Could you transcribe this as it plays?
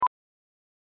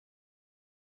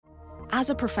As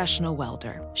a professional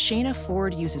welder, Shayna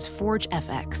Ford uses Forge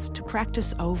FX to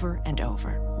practice over and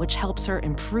over, which helps her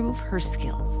improve her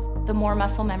skills. The more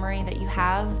muscle memory that you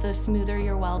have, the smoother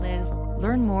your weld is.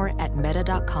 Learn more at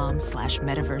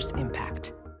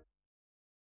meta.com/metaverseimpact.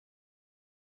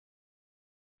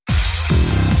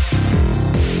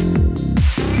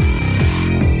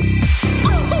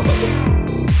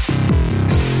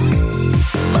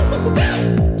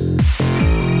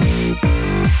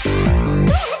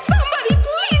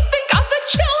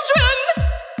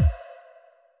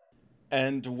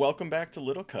 And welcome back to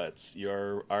Little Cuts,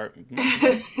 And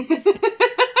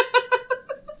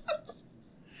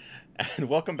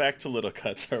welcome back to Little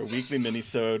Cuts, our weekly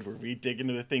mini-sode where we dig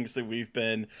into the things that we've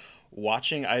been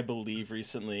watching, I believe,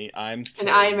 recently. I'm Tim.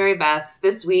 And I'm Mary Beth.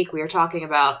 This week we are talking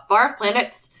about Far Off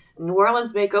Planets, New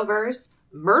Orleans makeovers,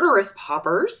 murderous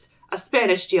poppers, a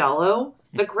Spanish giallo,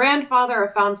 the grandfather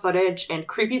of found footage, and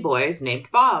creepy boys named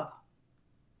Bob.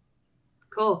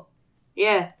 Cool.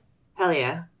 Yeah. Hell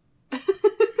yeah.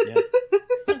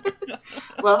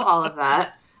 Love all of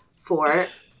that for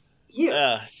you.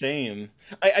 Yeah, same.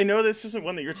 I know this isn't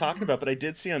one that you're talking about, but I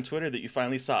did see on Twitter that you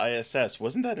finally saw ISS.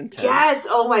 Wasn't that intense? Yes!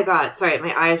 Oh my god. Sorry,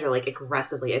 my eyes are like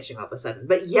aggressively itching all of a sudden.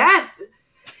 But yes!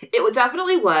 It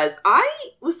definitely was. I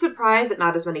was surprised that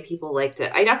not as many people liked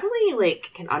it. I definitely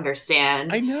can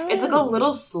understand. I know. It's a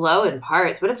little slow in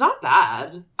parts, but it's not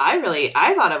bad. I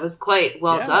thought it was quite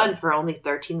well done for only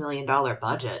 $13 million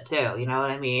budget too. You know what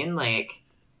I mean? Right?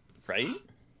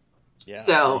 Yeah.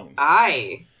 So same.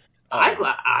 I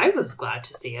was glad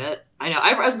to see it. I know.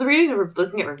 I was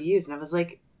looking at reviews, and I was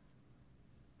like,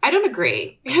 I don't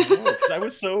agree. I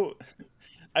was so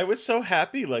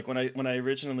happy. When I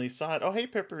originally saw it. Oh, hey,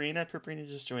 Pepperina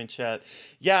just joined chat.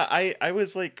 Yeah, I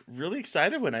was really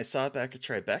excited when I saw it back at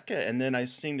Tribeca, and then I've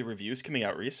seen the reviews coming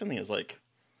out recently. I was like,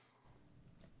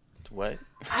 what?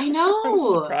 I know. I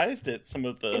was surprised at some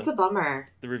of It's a bummer.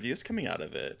 the reviews coming out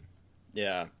of it.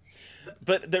 Yeah.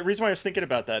 But the reason why I was thinking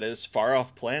about that is Far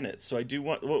Off Planets. So I do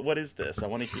want... What is this? I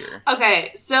want to hear.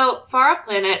 Okay, so Far Off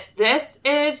Planets. This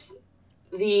is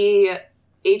the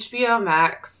HBO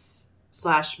Max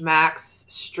 / Max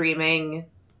streaming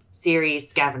series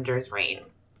Scavenger's Reign,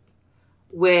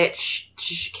 which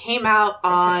came out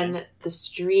on the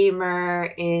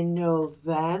streamer in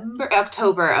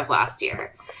October of last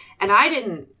year. And I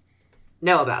didn't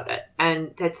know about it,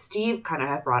 and that Steve kind of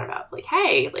had brought it up,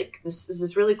 hey, this is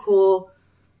this really cool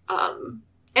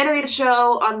animated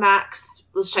show on Max,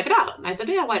 let's check it out. And I said,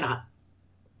 yeah, why not?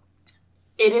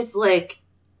 It is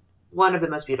one of the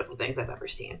most beautiful things I've ever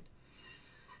seen.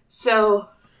 So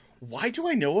why do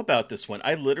I know about this one?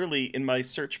 I literally, in my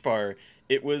search bar,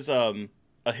 it was a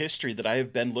history that I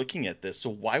have been looking at this.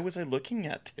 So why was I looking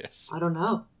at this? I don't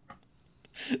know.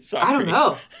 Sorry. I don't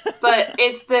know. But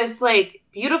it's this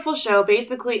beautiful show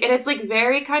basically, and it's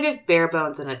very kind of bare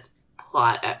bones in its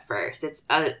plot at first. It's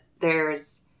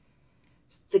there's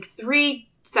 3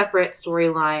 separate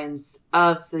storylines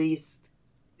of these,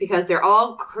 because they're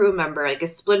all crew member, a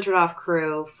splintered off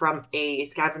crew from a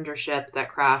scavenger ship that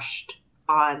crashed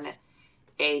on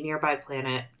a nearby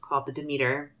planet called the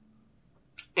Demeter.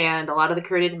 And a lot of the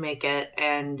crew didn't make it,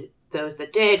 and those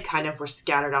that did kind of were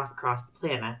scattered off across the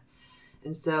planet.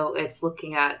 And so it's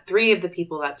looking at 3 of the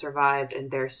people that survived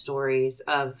and their stories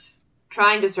of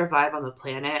trying to survive on the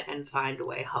planet and find a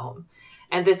way home.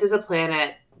 And this is a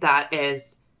planet that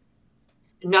is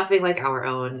nothing like our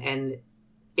own. And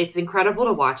it's incredible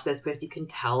to watch this because you can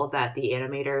tell that the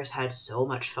animators had so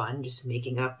much fun just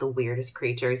making up the weirdest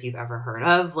creatures you've ever heard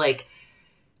of.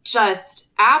 Just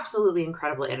absolutely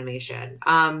incredible animation.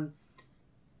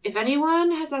 If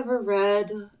anyone has ever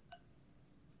read...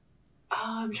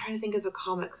 I'm trying to think of the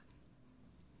comic.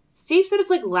 Steve said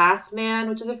it's Last Man,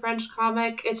 which is a French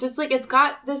comic. It's just it's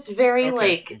got this very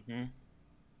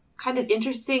kind of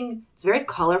interesting, it's very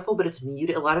colorful, but it's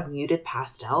muted, a lot of muted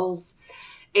pastels.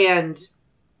 And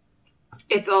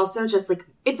it's also just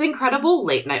it's incredible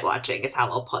late night watching is how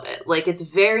I'll put it. It's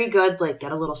very good,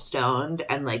 get a little stoned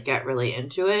and get really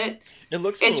into it. It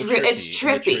looks trippy. It's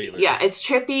trippy. Yeah, it's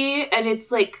trippy, and it's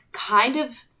kind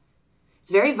of... It's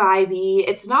very vibey.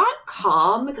 It's not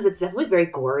calm because it's definitely very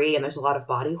gory and there's a lot of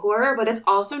body horror, but it's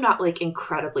also not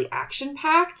incredibly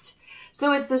action-packed.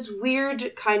 So it's this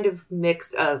weird kind of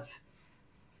mix of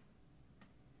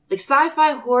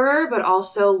sci-fi horror, but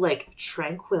also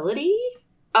tranquility.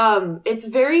 It's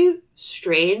very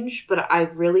strange, but I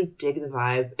really dig the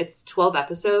vibe. It's 12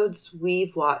 episodes.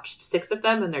 We've watched 6 of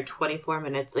them and they're 24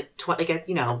 minutes, a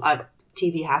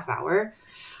TV half hour.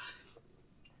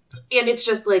 And it's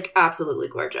just absolutely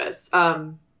gorgeous.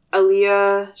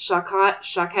 Aaliyah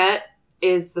Shawkat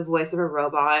is the voice of a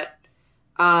robot.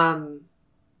 um,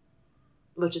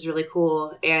 which is really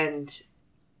cool. And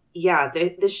yeah,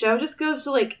 the show just goes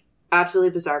to like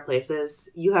absolutely bizarre places.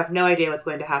 You have no idea what's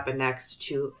going to happen next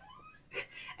to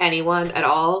anyone at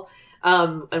all,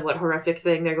 and what horrific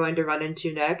thing they're going to run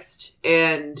into next.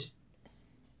 And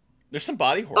There's some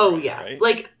body horror oh in it, yeah, right?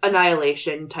 like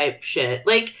Annihilation type shit.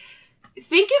 Like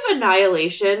think of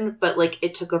Annihilation, but like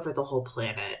it took over the whole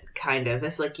planet, kind of.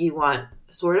 If like you want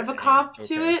sort of a Dang, comp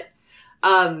to okay.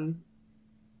 it.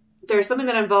 There's something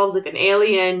that involves like an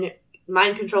alien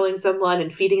mind controlling someone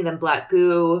and feeding them black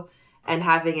goo and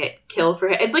having it kill for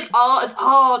him. It's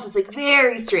all just like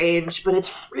very strange, but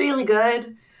it's really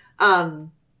good.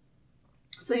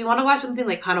 So you want to watch something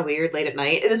like kind of weird late at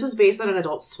night. This was based on an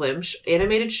Adult Swim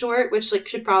animated short, which like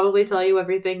should probably tell you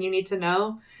everything you need to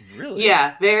know. Really?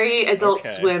 Yeah, very Adult Okay.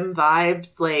 Swim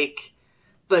vibes, like,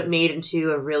 but made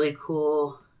into a really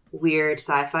cool, weird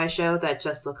sci-fi show that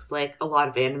just looks like a lot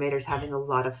of animators having a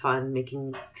lot of fun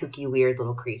making kooky, weird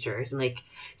little creatures. And like,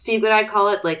 see what I call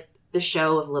it, like the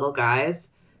show of little guys,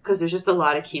 because there's just a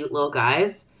lot of cute little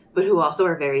guys, but who also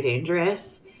are very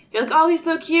dangerous. You're like, oh, he's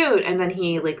so cute, and then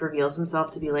he like reveals himself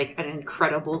to be like an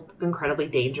incredibly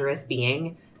dangerous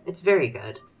being. It's very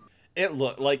good. It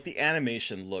look like the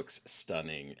animation looks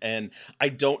stunning, and I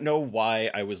don't know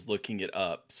why I was looking it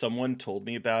up. Someone told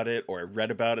me about it, or I read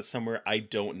about it somewhere. I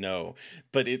don't know,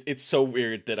 but it's so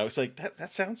weird that I was like,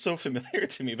 that sounds so familiar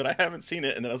to me, but I haven't seen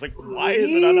it. And then I was like, why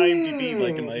is it on IMDb,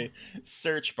 like in Weird. my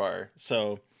search bar?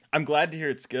 So I'm glad to hear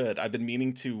it's good. I've been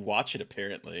meaning to watch it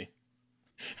apparently.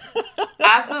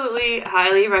 Absolutely,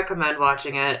 highly recommend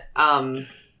watching it.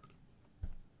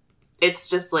 It's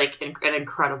just like an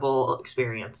incredible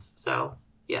experience. So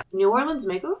yeah, New Orleans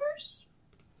makeovers.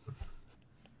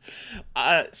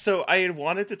 So I had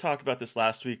wanted to talk about this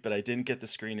last week, but I didn't get the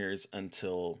screeners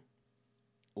until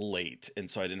late, and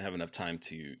so I didn't have enough time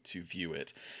to view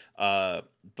it.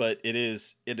 But it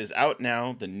is out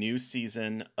now. The new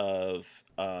season of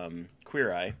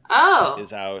Queer Eye Oh,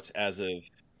 is out as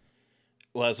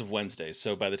of Wednesday.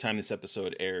 So by the time this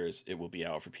episode airs, it will be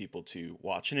out for people to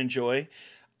watch and enjoy.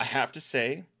 I have to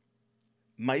say,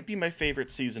 might be my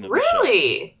favorite season of the show.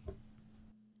 really?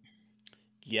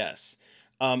 Yes.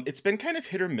 It's been kind of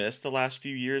hit or miss the last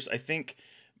few years. I think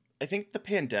the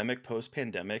pandemic, post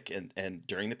pandemic, and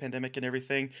during the pandemic and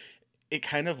everything, it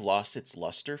kind of lost its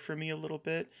luster for me a little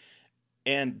bit.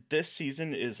 And this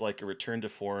season is like a return to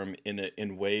form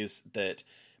in ways that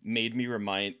made me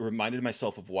reminded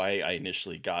myself of why I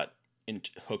initially got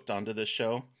hooked onto this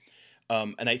show.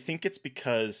 And I think it's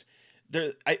because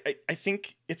I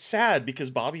think it's sad because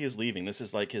Bobby is leaving. This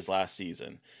is like his last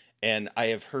season. And I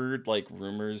have heard like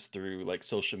rumors through like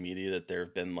social media that there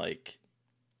have been like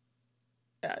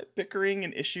bickering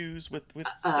and issues with the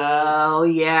Oh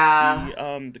yeah.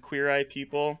 the Queer Eye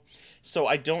people. So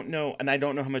I don't know, and I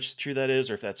don't know how much true that is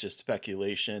or if that's just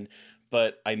speculation,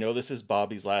 but I know this is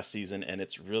Bobby's last season, and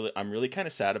I'm really kind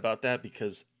of sad about that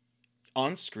because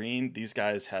on screen these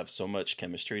guys have so much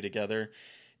chemistry together,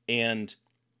 and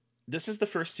this is the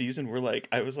first season where like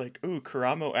I was like, ooh,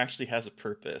 Karamo actually has a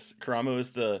purpose. Karamo is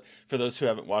for those who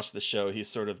haven't watched the show, he's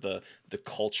sort of the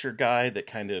culture guy that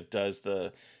kind of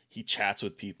he chats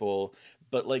with people.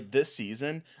 But like this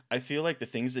season, I feel like the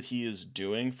things that he is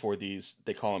doing for these,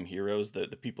 they call them heroes, the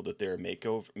people that they're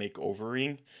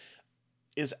makeovering,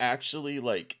 is actually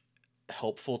like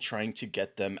helpful, trying to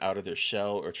get them out of their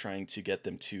shell or trying to get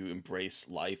them to embrace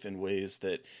life in ways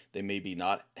that they maybe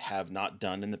not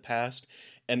done in the past.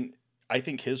 And I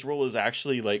think his role is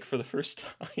actually like for the first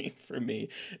time for me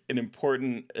an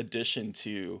important addition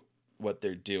to what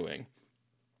they're doing.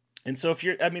 And so if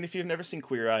you've never seen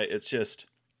Queer Eye, it's just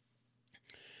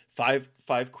five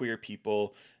queer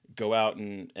people go out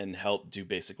and help do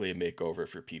basically a makeover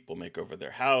for people, make over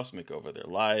their house, make over their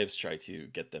lives, try to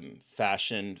get them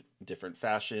different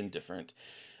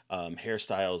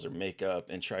hairstyles or makeup,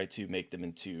 and try to make them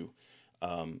into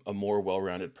a more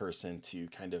well-rounded person to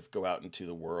kind of go out into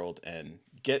the world and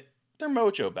get their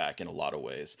mojo back in a lot of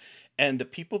ways. And the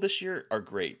people this year are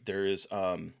great. There is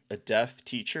a deaf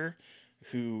teacher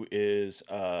who is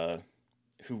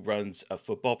who runs a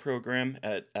football program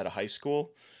at a high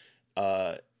school,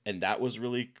 and that was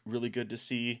really really good to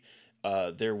see.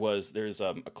 There's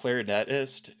a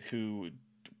clarinetist who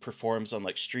performs on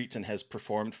like streets and has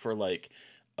performed for like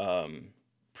um,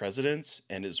 presidents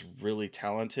and is really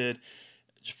talented.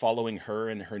 Following her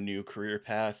and her new career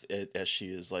path as she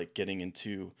is like getting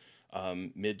into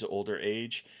mid to older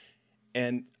age.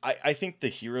 And I think the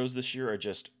heroes this year are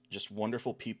just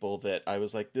wonderful people that I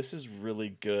was like, this is really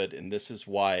good, and this is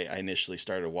why I initially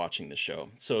started watching the show.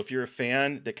 So if you're a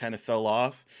fan that kind of fell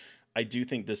off, I do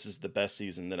think this is the best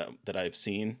season that I've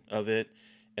seen of it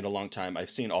in a long time. I've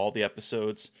seen all the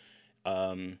episodes,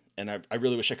 and I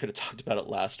really wish I could have talked about it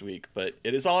last week, but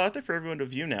it is all out there for everyone to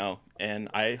view now, and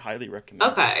I highly recommend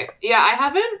it. Okay. Yeah, I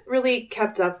haven't really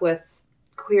kept up with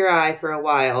Queer Eye for a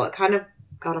while. It kind of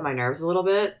got on my nerves a little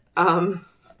bit.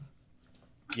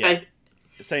 Yeah,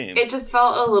 same. It just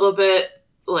felt a little bit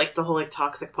like the whole like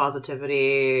toxic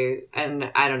positivity,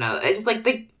 and I don't know. It just like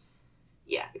it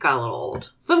got a little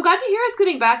old. So I'm glad to hear it's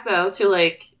getting back though to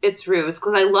like its roots,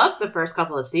 because I loved the first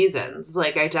couple of seasons.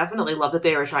 Like I definitely loved what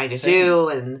they were trying to do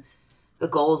and the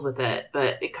goals with it,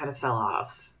 but it kind of fell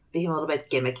off, became a little bit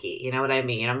gimmicky. You know what I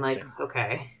mean? I'm like,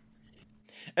 okay.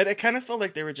 And it kind of felt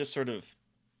like they were just sort of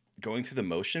going through the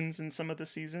motions in some of the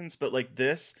seasons, but like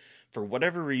this, for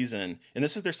whatever reason, and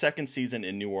this is their second season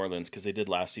in New Orleans, because they did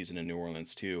last season in New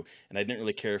Orleans too, and I didn't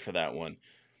really care for that one.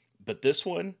 But this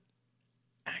one,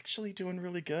 actually doing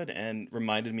really good, and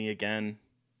reminded me again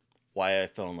why I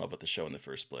fell in love with the show in the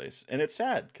first place. And it's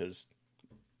sad, because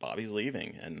Bobby's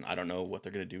leaving, and I don't know what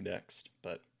they're going to do next.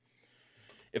 But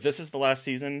if this is the last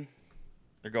season,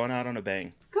 they're going out on a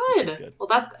bang. Good. Well,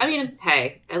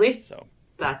 hey, at least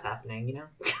that's happening, you know?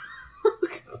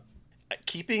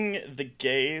 Keeping the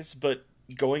gays, but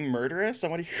going murderous? I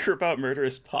want to hear about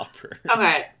Murderous Popper.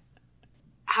 Okay.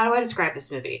 How do I describe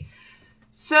this movie?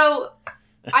 So,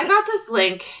 I got this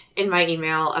link in my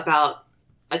email about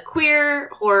a queer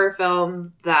horror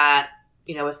film that,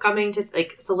 you know, was coming to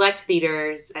like select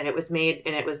theaters, and it was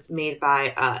made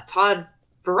by Todd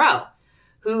Farrell,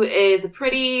 who is a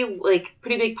pretty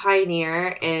big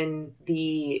pioneer in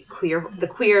the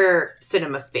queer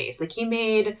cinema space. Like he's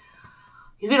made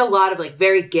a lot of like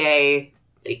very gay,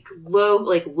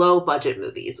 low budget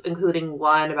movies, including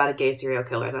one about a gay serial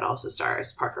killer that also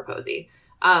stars Parker Posey.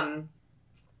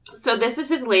 So this is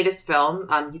his latest film,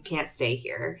 You Can't Stay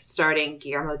Here, starring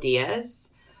Guillermo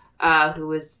Diaz, who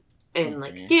was in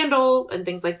like Scandal and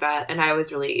things like that. And I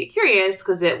was really curious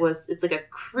because it's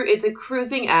a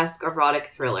cruising-esque erotic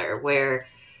thriller where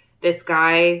this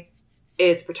guy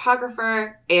is a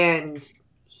photographer, and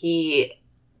he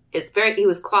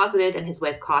was closeted, and his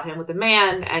wife caught him with a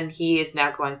man, and he is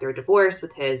now going through a divorce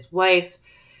with his wife.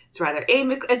 It's rather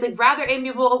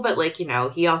amiable, but like, you know,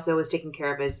 he also was taking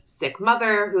care of his sick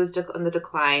mother who was in the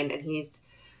decline, and he's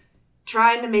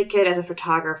trying to make it as a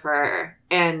photographer,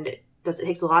 and it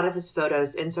takes a lot of his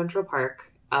photos in Central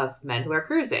Park of men who are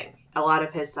cruising. A lot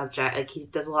of his subject, like he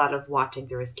does a lot of watching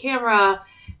through his camera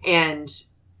and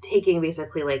taking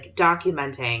basically like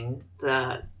documenting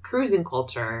the cruising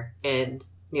culture in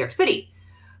New York City.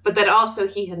 But then also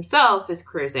he himself is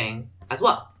cruising as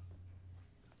well.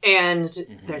 And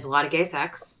there's a lot of gay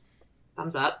sex.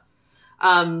 Thumbs up.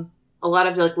 A lot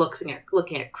of like looking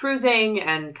at cruising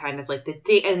and kind of like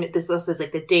and this also is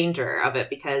like the danger of it,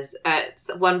 because at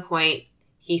one point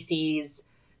he sees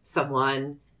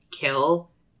someone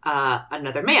kill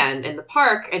another man in the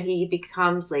park, and he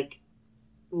becomes like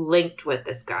linked with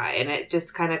this guy, and it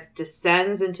just kind of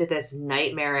descends into this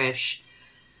nightmarish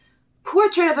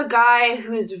portrait of a guy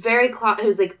who's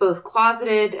who's like both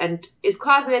closeted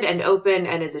and open,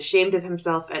 and is ashamed of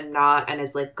himself and not, and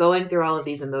is like going through all of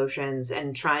these emotions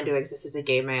and trying to exist as a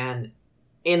gay man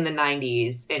in the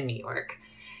 90s in New York.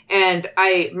 And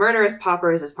Murderous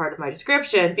Poppers is part of my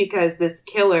description because this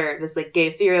killer, this like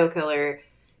gay serial killer,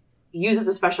 uses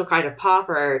a special kind of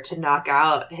popper to knock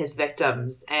out his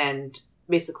victims and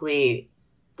basically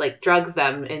like drugs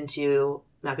them into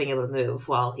not being able to move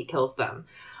while he kills them.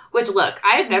 Which, look,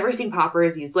 I have never seen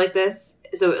poppers used like this.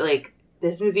 So, like,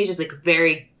 this movie is just, like,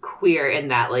 very queer in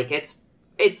that. Like,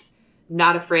 it's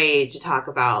not afraid to talk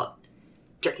about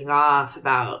jerking off,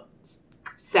 about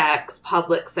sex,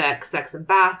 public sex in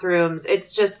bathrooms.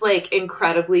 It's just, like,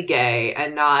 incredibly gay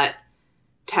and not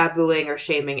tabooing or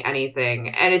shaming anything.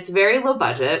 And it's very low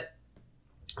budget.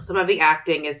 Some of the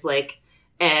acting is, like,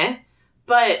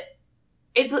 but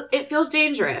it feels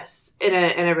dangerous in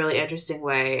a really interesting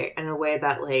way, in a way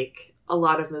that like a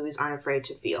lot of movies aren't afraid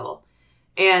to feel.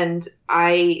 And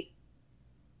I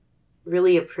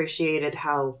really appreciated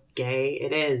how gay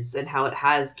it is, and how it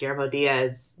has Guillermo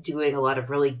Diaz doing a lot of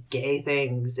really gay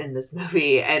things in this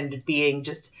movie, and being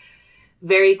just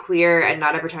very queer and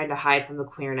not ever trying to hide from the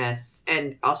queerness,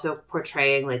 and also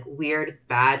portraying like weird,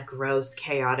 bad, gross,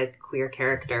 chaotic queer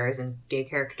characters and gay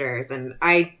characters. And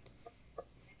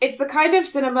it's the kind of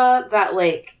cinema that,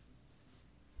 like...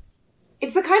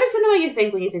 It's the kind of cinema you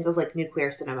think when you think of, like, new queer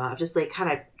cinema. Of just, like,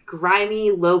 kind of grimy,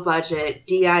 low-budget,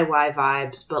 DIY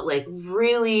vibes, but, like,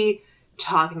 really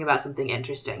talking about something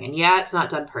interesting. And yeah, it's not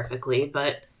done perfectly,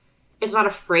 but it's not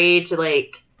afraid to,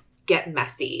 like, get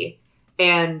messy.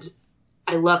 And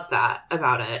I love that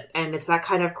about it. And it's that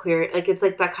kind of queer, like, it's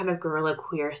like that kind of guerrilla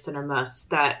queer cinema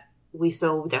that we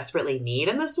so desperately need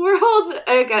in this world,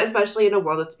 especially in a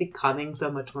world that's becoming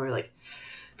so much more, like,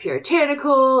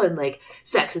 puritanical and, like,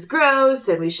 sex is gross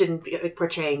and we shouldn't be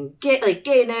portraying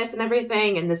gayness and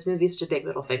everything. And this movie's just a big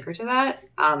middle finger to that.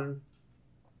 And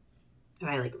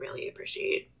I, like, really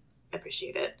appreciate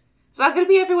it. It's not going to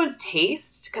be everyone's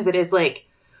taste because it is, like,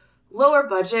 lower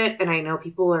budget, and I know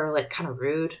people are, like, kind of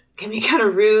rude. Can be kind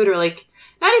of rude, or, like,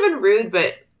 not even rude,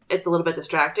 but it's a little bit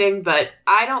distracting. But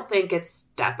I don't think it's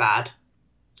that bad.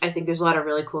 I think there's a lot of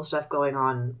really cool stuff going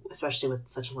on, especially with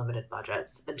such limited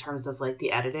budgets, in terms of, like,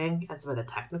 the editing and some of the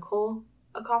technical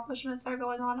accomplishments that are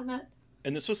going on in it.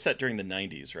 And this was set during the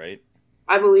 90s, right?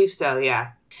 I believe so,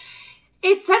 yeah.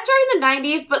 It's set during the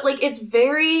 90s, but, like,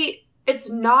 it's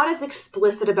not as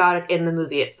explicit about it in the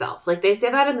movie itself. Like, they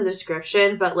say that in the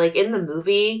description, but, like, in the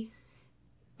movie,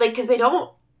 like, because they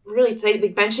don't really,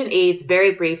 they mention AIDS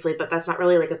very briefly, but that's not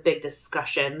really, like, a big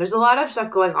discussion. There's a lot of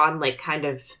stuff going on, like, kind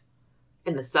of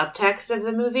in the subtext of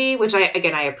the movie, which I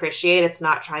appreciate. It's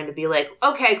not trying to be like,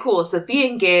 okay, cool, so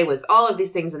being gay was all of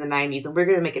these things in the 90s, and we're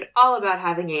going to make it all about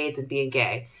having AIDS and being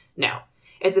gay. No.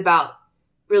 It's about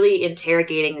really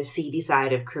interrogating the seedy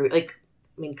side of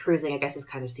cruising, I guess, is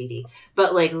kind of seedy,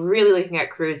 but, like, really looking at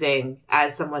cruising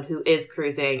as someone who is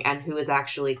cruising and who is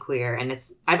actually queer. And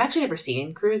I've actually never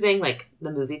seen Cruising, like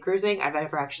the movie Cruising. I've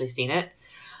never actually seen it.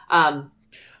 I've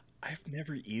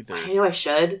never either. I know I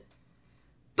should,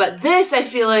 but this, I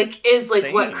feel like, is like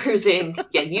Same. what Cruising.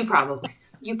 Yeah, you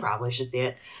probably should see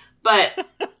it. But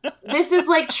this is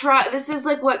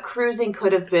like what Cruising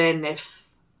could have been if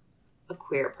a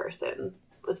queer person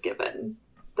was given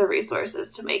the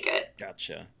resources to make it.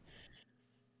 Gotcha.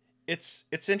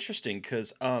 It's interesting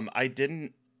because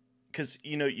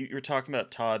you were talking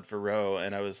about Todd Verreau,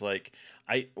 and I was like,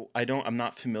 I'm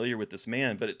not familiar with this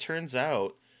man, but it turns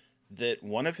out that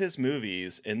one of his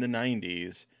movies in the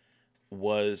 90s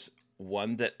was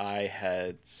one that I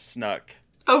had snuck.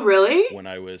 Oh, really? When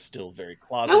I was still very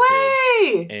closeted. No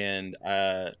way! And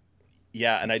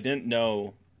and I didn't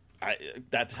know.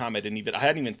 That time I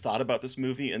hadn't even thought about this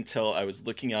movie until I was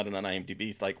looking at it on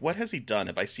IMDb. Like, what has he done?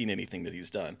 Have I seen anything that he's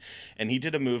done? And he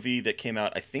did a movie that came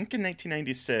out, I think, in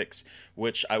 1996,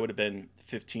 which I would have been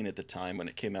 15 at the time when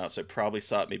it came out. So I probably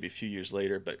saw it maybe a few years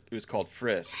later, but it was called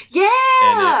Frisk. Yeah!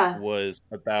 And it was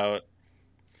about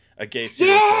a gay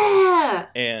serial killer.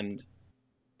 And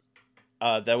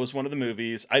that was one of the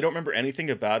movies. I don't remember anything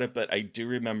about it, but I do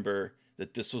remember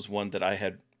that this was one that I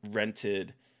had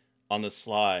rented on the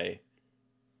sly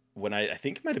when I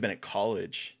think it might have been at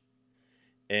college,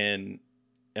 and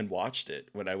watched it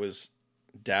when I was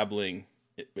dabbling,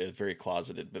 very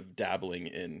closeted, but dabbling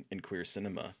in queer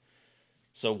cinema.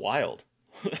 So wild.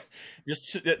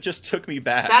 It just took me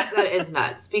back. That is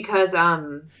nuts because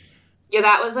that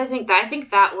was I think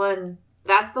that one,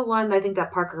 that's the one I think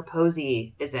that Parker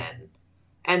Posey is in,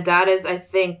 and that is, I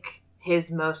think,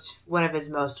 one of his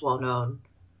most well-known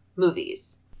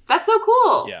movies. That's so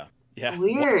cool. Yeah.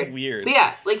 Weird. But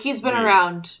yeah, like, he's been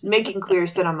around making queer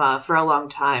cinema for a long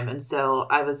time, and so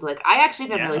I was like, I actually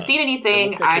haven't really seen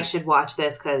anything. Like I should watch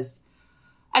this because,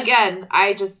 again,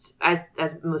 I just, as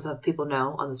most of people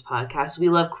know on this podcast, we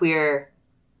love queer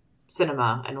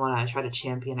cinema and want to try to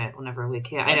champion it whenever we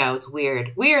can. I know, it's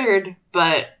weird,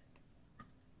 but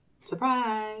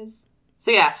surprise.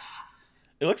 So yeah.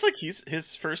 It looks like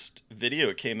his first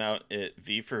video came out at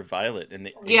V for Violet in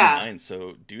the 89,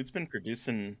 so dude's been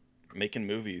making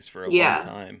movies for a long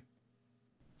time.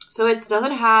 So it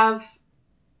doesn't have,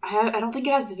 I don't think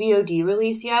it has VOD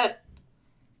release yet,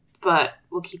 but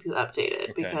we'll keep you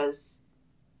updated because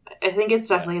I think it's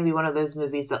definitely going to be one of those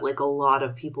movies that, like, a lot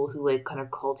of people who like kind of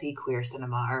culty queer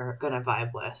cinema are going to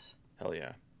vibe with. Hell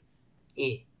yeah.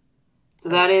 Yeah. So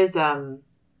that is, You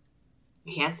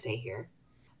Can't Stay Here.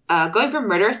 Going from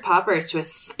Murderous Poppers to a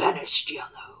Spanish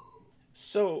Giallo.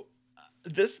 So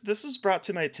this was brought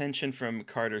to my attention from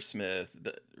Carter Smith,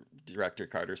 the director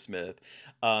Carter Smith,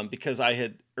 because I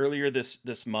had earlier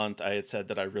this month I had said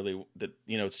that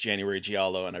it's January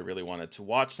Giallo and I really wanted to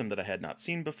watch some that I had not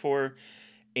seen before,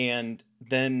 and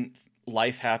then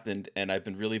life happened and I've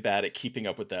been really bad at keeping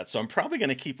up with that. So I'm probably going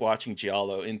to keep watching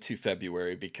Giallo into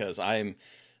February because I'm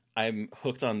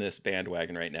hooked on this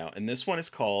bandwagon right now. And this one is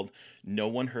called No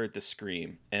One Heard the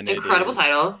Scream. And Incredible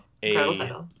title.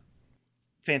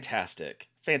 Fantastic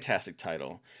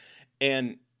title.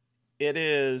 And it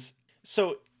is,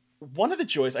 so one of the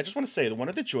joys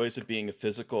of being a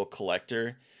physical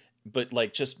collector, but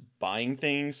like just buying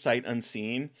things sight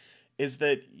unseen, is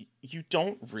that you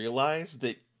don't realize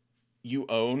that you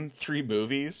own 5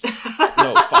 movies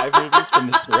from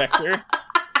this director.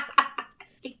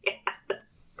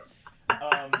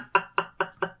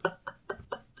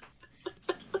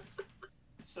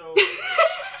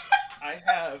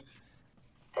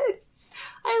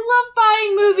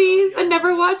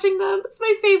 watching them. It's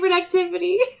my favorite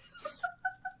activity.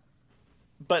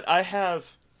 But I have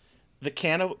the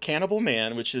Cannibal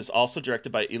Man, which is also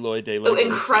directed by Eloy de la Oh,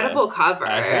 Iglesia. incredible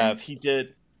cover. He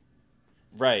did,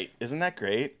 right, isn't that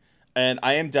great? And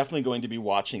I am definitely going to be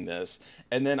watching this.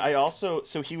 And then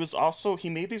he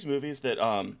made these movies that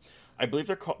I believe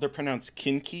they're pronounced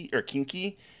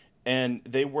kinky, and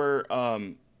they were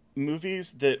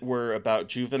movies that were about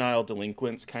juvenile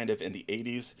delinquents kind of in the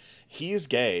 80s. He's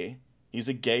gay. He's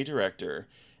a gay director,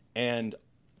 and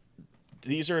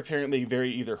these are apparently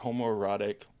very either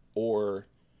homoerotic or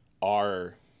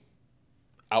are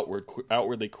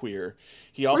outwardly queer.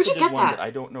 He also did one that I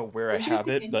don't know where I have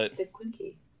it, but the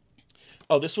Quinky?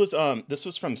 oh, this was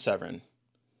from Severin.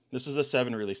 This was a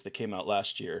Seven release that came out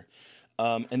last year.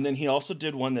 And then he also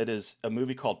did one that is a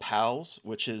movie called Pals,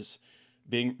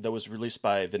 that was released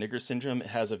by Vinegar Syndrome. It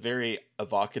has a very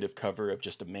evocative cover of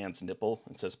just a man's nipple.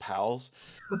 It says Pals.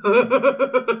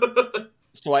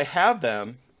 So I have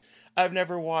them. I've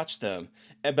never watched them,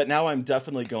 but now I'm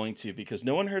definitely going to, because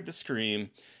No One Heard the Scream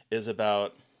is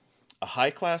about a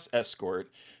high-class escort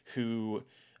who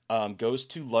goes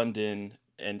to London,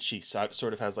 and she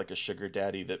sort of has like a sugar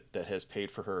daddy that has paid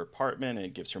for her apartment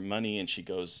and gives her money, and she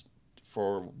goes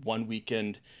for one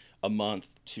weekend a month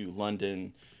to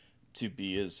London to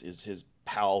be his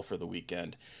pal for the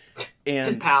weekend. And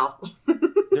his pal.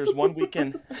 There's one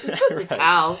weekend. Just his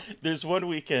pal. There's one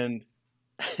weekend.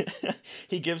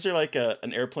 He gives her like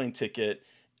an airplane ticket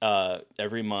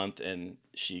every month, and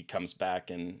she comes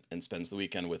back and spends the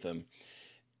weekend with him.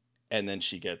 And then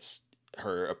she gets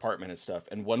her apartment and stuff.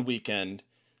 And one weekend,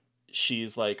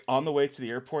 she's like on the way to the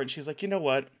airport, and she's like, you know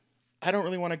what? I don't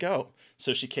really want to go.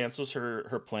 So she cancels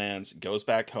her plans, goes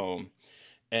back home,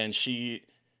 and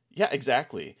yeah,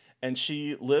 exactly. And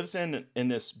she lives in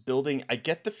this building. I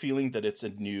get the feeling that it's a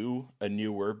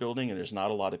newer building, and there's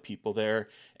not a lot of people there,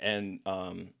 and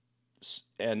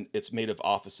it's made of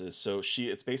offices. So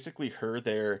it's basically her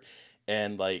there,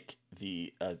 and like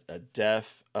a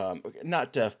deaf,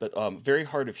 not deaf, but very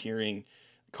hard of hearing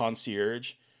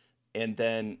concierge. And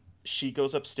then she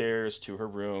goes upstairs to her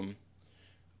room,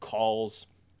 calls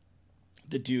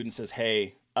the dude and says,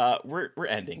 "Hey, we're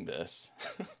ending this."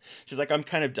 She's like, "I'm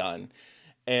kind of done."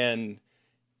 And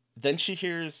then she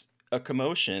hears a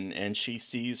commotion, and she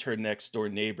sees her next door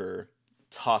neighbor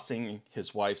tossing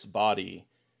his wife's body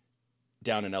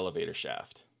down an elevator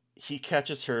shaft. He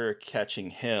catches her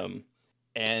catching him,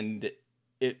 and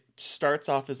it starts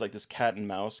off as like this cat and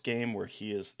mouse game where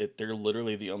they're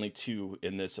literally the only two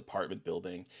in this apartment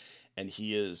building, and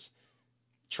he is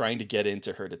trying to get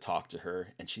into her to talk to her,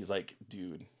 and she's like,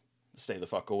 "Dude, stay the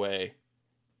fuck away."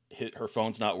 Her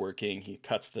phone's not working. He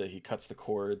cuts the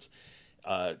cords.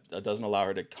 Doesn't allow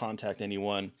her to contact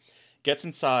anyone. Gets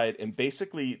inside and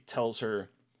basically tells her,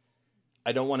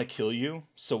 "I don't want to kill you.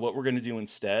 So what we're going to do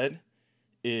instead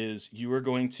is you are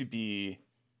going to be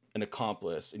an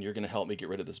accomplice, and you're going to help me get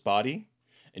rid of this body,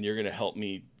 and you're going to help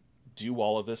me do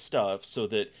all of this stuff so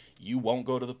that you won't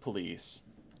go to the police.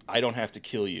 I don't have to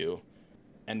kill you,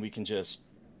 and we can just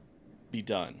be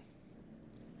done."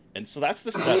 And so that's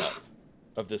the setup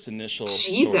of this initial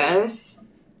Jesus story.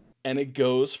 And it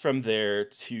goes from there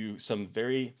to some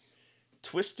very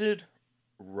twisted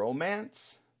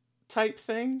romance type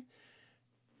thing.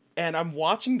 And I'm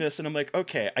watching this and I'm like,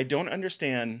 okay, I don't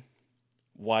understand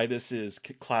why this is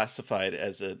classified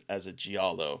as a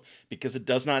giallo, because it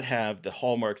does not have the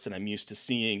hallmarks that I'm used to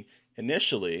seeing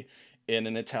initially in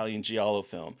an Italian giallo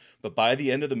film. But by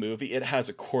the end of the movie, it has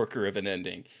a corker of an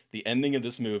ending. The ending of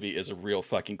this movie is a real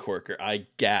fucking corker. I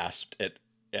gasped at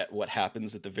what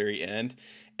happens at the very end,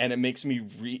 and it makes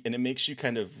you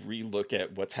kind of relook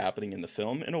at what's happening in the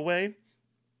film in a way.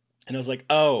 And I was like,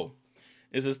 oh,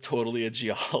 this is totally a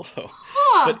giallo.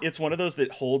 But it's one of those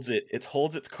that holds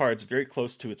its cards very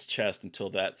close to its chest until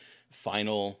that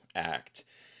final act.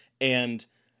 And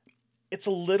it's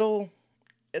a little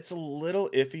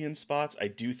iffy in spots. I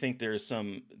do think there's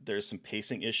some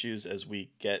pacing issues as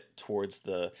we get towards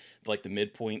the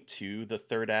midpoint to the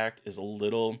third act is a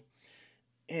little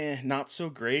not so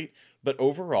great. But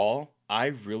overall, I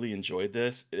really enjoyed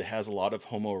this. It has a lot of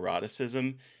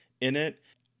homoeroticism in it.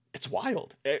 It's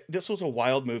wild. This was a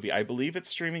wild movie. I believe it's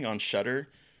streaming on Shudder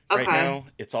right now.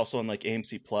 It's also on like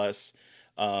AMC Plus.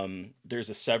 There's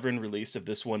a Severin release of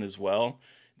this one as well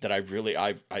that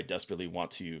I desperately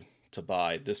want to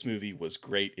buy. This movie was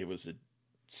great. It was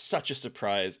such a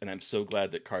surprise, and I'm so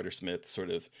glad that Carter Smith sort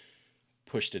of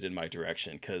pushed it in my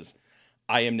direction, because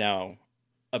I am now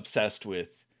obsessed with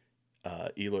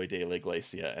Eloy de la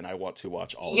Iglesia, and I want to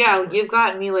watch all of his work. You've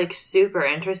gotten me like super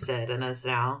interested in this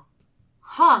now.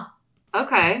 Huh.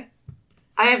 Okay.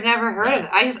 I have never heard of it.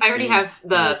 I already have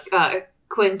the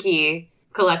Quinky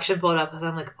collection pulled up because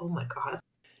I'm like, oh my god.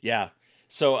 Yeah.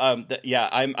 So I'm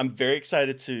very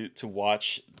excited to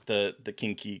watch the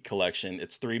Kinky collection.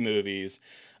 It's 3 movies.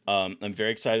 I'm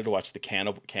very excited to watch the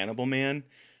Cannibal Man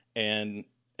and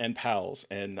Pals,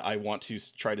 and I want to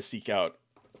try to seek out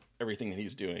everything that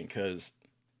he's doing because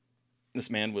this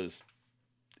man was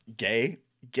gay,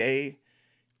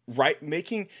 right? I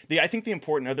think the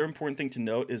other important thing to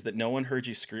note is that No One Heard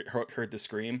the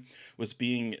Scream was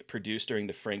being produced during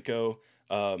the Franco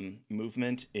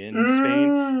movement in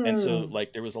Spain, and so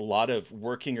like there was a lot of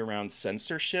working around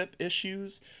censorship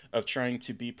issues of trying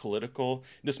to be political.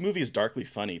 This movie is darkly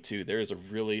funny too. There is a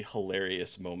really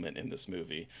hilarious moment in this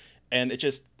movie, and it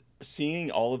just seeing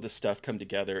all of this stuff come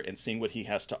together and seeing what he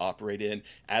has to operate in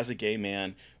as a gay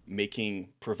man making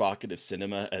provocative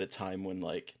cinema at a time when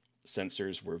like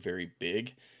censors were very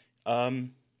big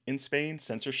in Spain.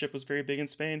 Censorship was very big in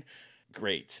Spain.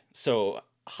 Great. So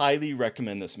highly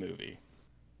recommend this movie.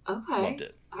 Okay. Loved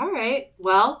it. All right.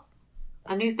 Well,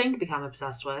 a new thing to become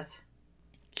obsessed with.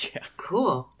 Yeah.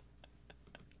 Cool.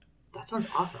 That sounds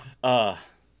awesome.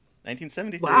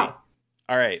 1973. Wow.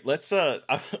 All right, let's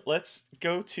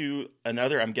go to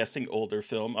another, I'm guessing, older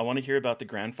film. I want to hear about the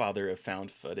grandfather of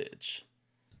found footage.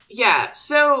 Yeah,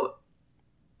 so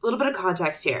a little bit of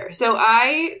context here. So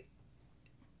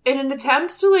in an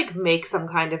attempt to like make some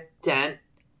kind of dent,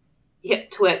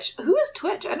 Twitch. Who is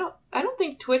Twitch? I don't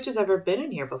think Twitch has ever been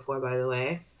in here before, by the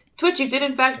way. Twitch, you did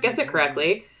in fact guess it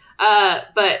correctly.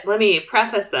 But let me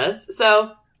preface this.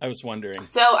 So I was wondering.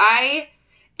 So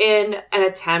in an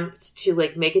attempt to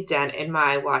like make a dent in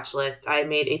my watch list, I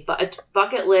made a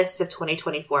bucket list of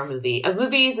 2024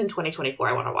 movies in 2024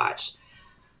 I want to watch.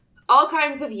 All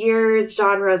kinds of years,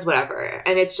 genres, whatever.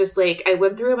 And it's just like I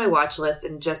went through my watch list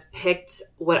and just picked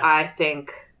what I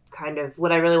think kind of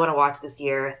what I really want to watch this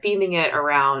year, theming it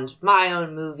around my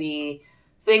own movie,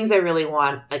 things I really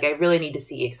want, like I really need to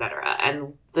see, etc.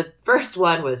 And the first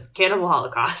one was Cannibal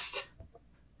Holocaust.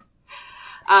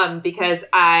 Because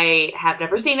I have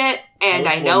never seen it, and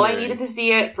I know I needed to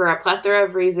see it for a plethora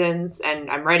of reasons, and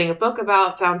I'm writing a book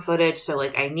about found footage, so,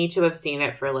 like, I need to have seen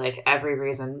it for, like, every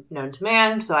reason known to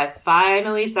man, so I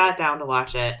finally sat down to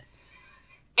watch it.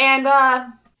 And,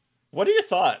 what are your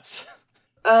thoughts?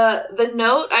 The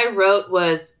note I wrote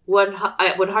was,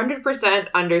 I 100%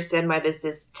 understand why this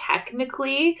is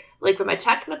technically, like, from a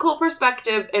technical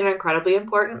perspective, an incredibly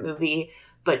important movie,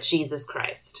 but Jesus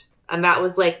Christ. And that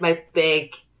was, like, my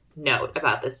big note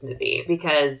about this movie,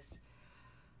 because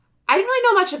I didn't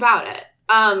really know much about it.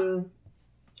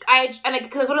 Because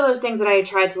it was one of those things that I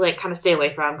tried to, like, kind of stay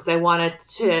away from, because I wanted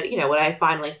to, you know, when I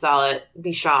finally saw it,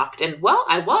 be shocked. And, well,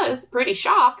 I was pretty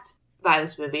shocked by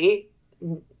this movie.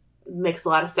 Makes a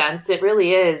lot of sense. It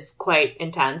really is quite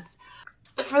intense.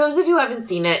 For those of you who haven't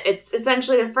seen it, it's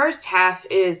essentially the first half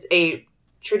is a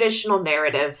traditional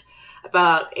narrative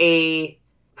about a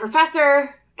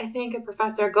professor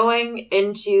going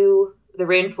into the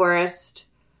rainforest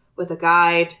with a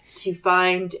guide to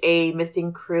find a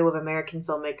missing crew of American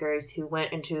filmmakers who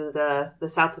went into the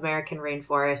South American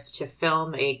rainforest to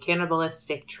film a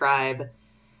cannibalistic tribe.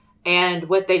 And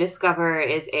what they discover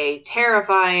is a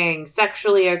terrifying,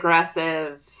 sexually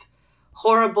aggressive,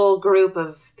 horrible group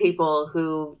of people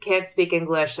who can't speak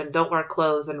English and don't wear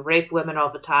clothes and rape women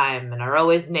all the time and are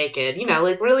always naked. You know,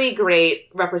 like really great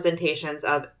representations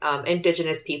of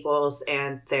indigenous peoples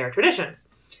and their traditions.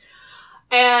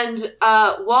 And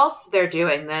whilst they're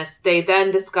doing this, they then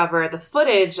discover the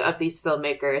footage of these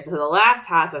filmmakers. And the last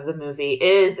half of the movie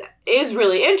is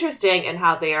really interesting in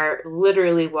how they are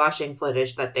literally watching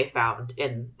footage that they found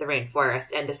in the rainforest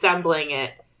and assembling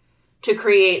it to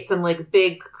create some like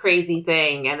big crazy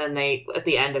thing. And then they, at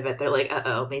the end of it, they're like,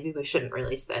 uh-oh, maybe we shouldn't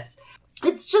release this.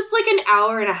 It's just like an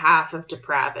hour and a half of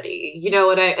depravity. You know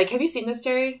what have you seen this,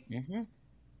 Terry? Mm-hmm.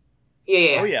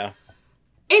 Yeah. Oh, yeah.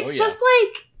 It's just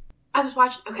like,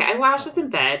 I watched this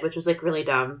in bed, which was like really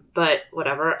dumb, but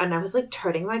whatever. And I was like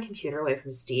turning my computer away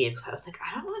from Steve because I was like,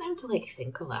 I don't want him to like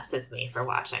think less of me for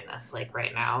watching this like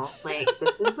right now. Like,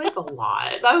 this is like a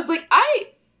lot. I was like,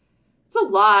 it's a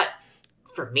lot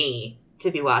for me to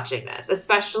be watching this,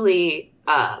 especially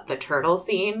the turtle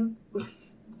scene.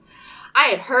 I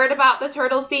had heard about the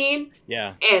turtle scene.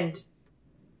 Yeah. And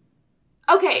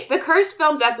okay, the Cursed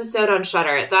Films episode on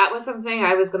Shudder, that was something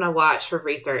I was going to watch for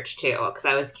research too, because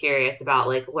I was curious about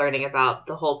like learning about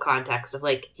the whole context of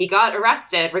like, he got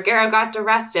arrested, Ruggiero got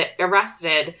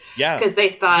arrested. Yeah. Because they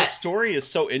thought... The story is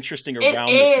so interesting around this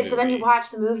movie. It is, and then you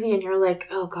watch the movie and you're like,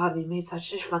 oh god, we made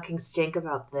such a fucking stink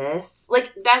about this.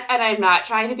 Like, that, and I'm not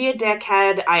trying to be a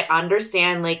dickhead, I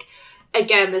understand, like,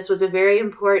 again, this was a very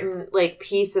important like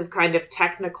piece of kind of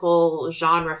technical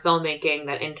genre filmmaking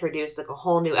that introduced like a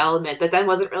whole new element that then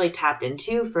wasn't really tapped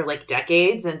into for like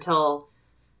decades until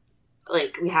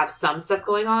like we have some stuff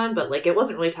going on, but like it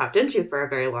wasn't really tapped into for a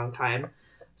very long time.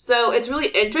 So it's really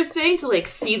interesting to like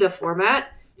see the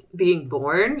format being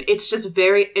born. It's just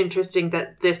very interesting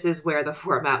that this is where the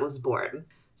format was born.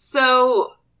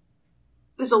 So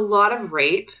there's a lot of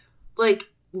rape, like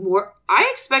more. I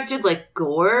expected like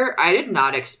gore. I did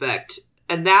not expect,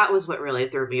 and that was what really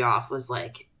threw me off, was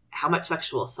like how much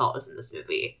sexual assault is in this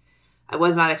movie. I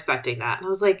was not expecting that, and I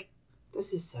was like,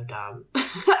 this is so dumb.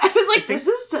 I was like, this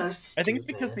is so stupid. I think it's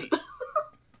because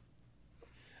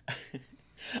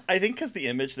I think because the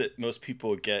image that most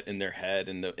people get in their head,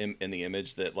 and the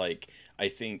image that like I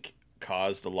think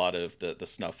caused a lot of the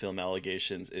snuff film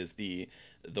allegations is the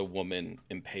woman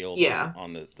impaled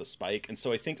on the spike. And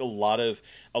so I think a lot of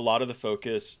the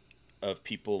focus of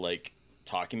people like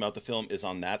talking about the film is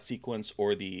on that sequence,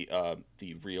 or the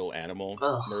real animal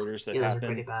murders that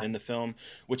happen in the film,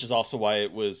 which is also why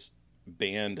it was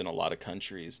banned in a lot of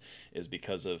countries, is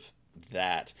because of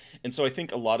that. And so I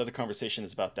think a lot of the conversation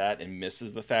is about that and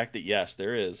misses the fact that yes,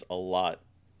 there is a lot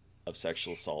of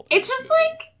sexual assault. It's just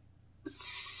like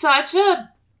such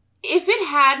a, if it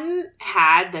hadn't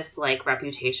had this like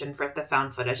reputation for the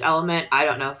found footage element, I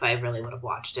don't know if I really would have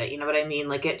watched it. You know what I mean?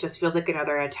 Like it just feels like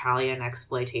another Italian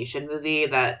exploitation movie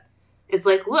that is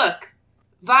like, look,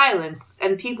 violence,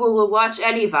 and people will watch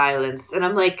any violence. And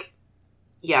I'm like,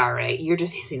 yeah, right. You're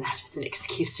just using that as an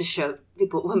excuse to show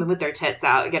women with their tits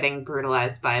out getting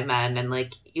brutalized by men. And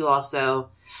like, you also,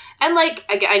 and like,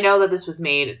 I know that this was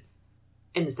made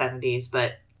in the 70s,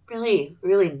 but really,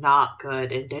 really not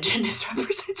good Indigenous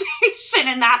representation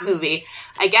in that movie.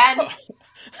 Again,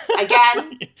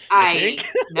 I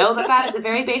know that is a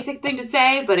very basic thing to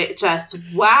say, but it just,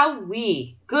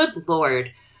 wowee, good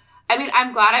Lord. I mean, I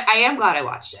am glad I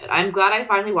watched it. I'm glad I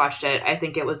finally watched it. I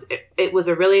think it was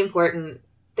a really important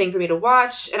thing for me to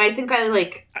watch, and I think I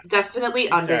like definitely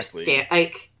understand.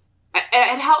 Like,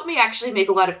 it helped me actually make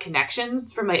a lot of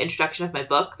connections from my introduction of my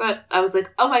book. That I was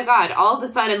like, oh my god! All of a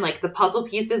sudden, like the puzzle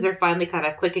pieces are finally kind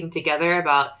of clicking together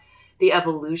about the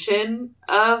evolution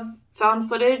of found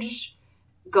footage,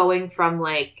 going from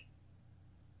like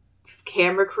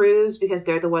camera crews, because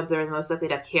they're the ones that are the most likely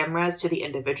to have cameras, to the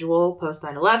individual post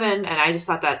 9/11. And I just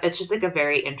thought that it's just like a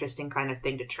very interesting kind of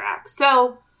thing to track.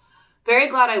 So very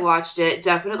glad I watched it.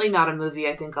 Definitely not a movie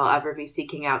I think I'll ever be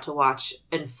seeking out to watch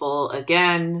in full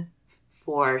again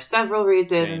for several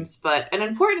reasons. Same. But an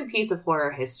important piece of horror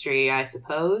history, I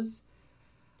suppose.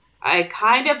 I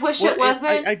kind of wish it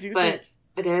wasn't, I do but think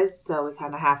it is. So we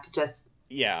kind of have to just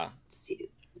see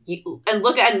and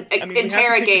look at and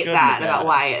interrogate that about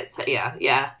why it's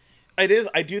yeah. It is.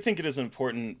 I do think it is an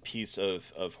important piece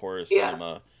of horror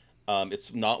cinema.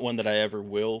 It's not one that I ever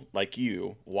will, like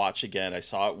you, watch again. I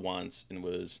saw it once and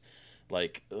was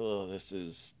like, oh, this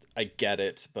is, I get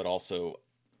it, but also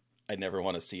I never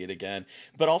want to see it again.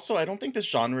 But also, I don't think this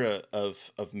genre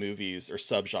of movies, or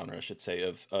subgenre, I should say,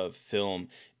 of film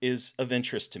is of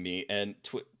interest to me. And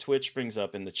Twitch brings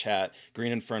up in the chat,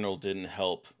 Green Inferno didn't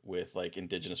help with like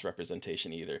Indigenous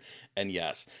representation either. And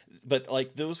yes, but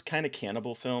like those kind of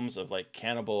cannibal films of like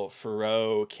Cannibal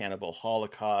Ferox, Cannibal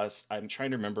Holocaust, I'm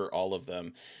trying to remember all of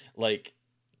them. Like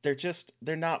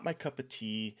they're not my cup of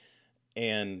tea.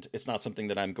 And it's not something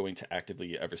that I'm going to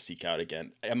actively ever seek out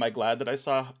again. Am I glad that I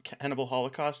saw Cannibal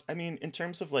Holocaust? I mean, in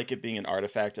terms of like it being an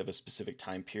artifact of a specific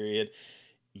time period,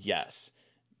 yes.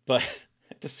 But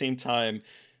at the same time,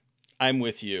 I'm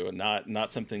with you.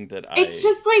 Not something that it's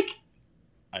just like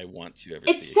I want to ever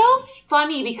see. It's so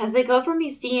funny because they go from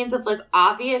these scenes of like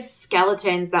obvious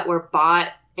skeletons that were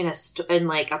bought in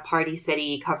like a party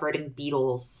city covered in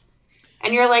beetles.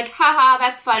 And you're like, haha,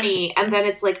 that's funny. And then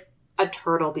it's like a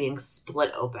turtle being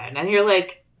split open, and you're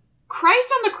like,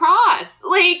 Christ on the cross,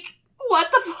 like what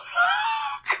the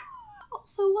fuck?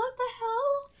 Also, what the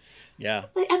hell? Yeah.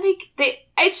 And they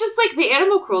it's just like the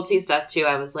animal cruelty stuff too.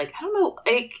 I was like, I don't know,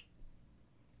 like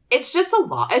it's just a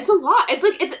lot. It's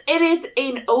like it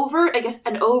is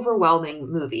an overwhelming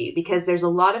movie, because there's a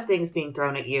lot of things being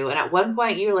thrown at you, and at one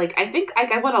point you're like, I think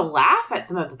I want to laugh at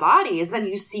some of the bodies, then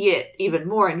you see it even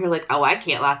more and you're like, oh, I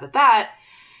can't laugh at that.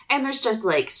 And there's just,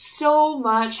 like, so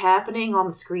much happening on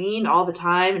the screen all the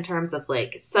time in terms of,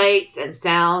 like, sights and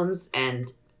sounds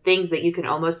and things that you can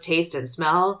almost taste and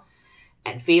smell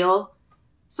and feel.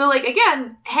 So, like,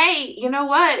 again, hey, you know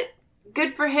what?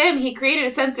 Good for him. He created a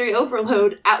sensory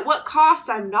overload. At what cost,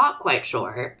 I'm not quite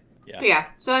sure. Yeah. But yeah,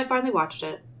 so I finally watched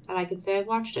it. And I can say I've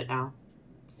watched it now.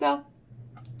 So,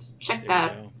 just check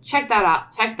that out. Check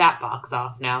that box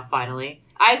off now, finally.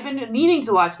 I've been meaning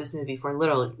to watch this movie for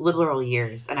literal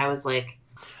years, and I was like,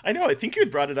 I know. I think you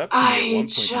had brought it up to me at one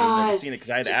point. You had never seen it because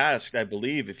I had asked, I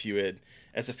believe, if you had,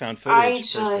 as a found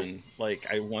footage person, like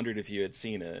I wondered if you had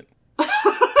seen it.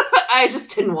 I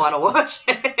just didn't want to watch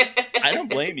it. I don't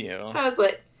blame you. I was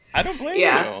like, I don't blame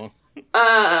you.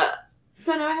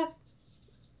 So now I have.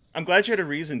 I'm glad you had a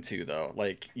reason to, though.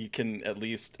 Like, you can at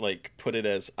least like put it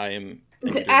as I am.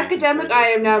 Academic. I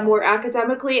am now more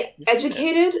academically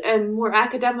educated and more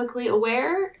academically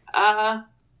aware.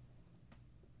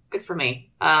 Good for me.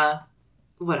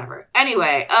 Whatever.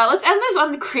 Anyway, let's end this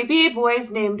on creepy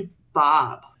boys named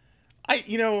Bob.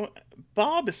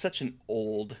 Bob is such an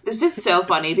old... This is so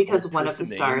funny because one of the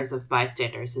stars of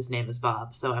Bystanders, his name is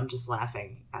Bob, so I'm just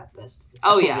laughing at this.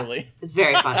 Oh, yeah. Really? It's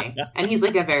very funny. And he's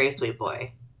like a very sweet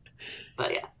boy.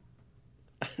 But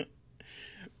yeah.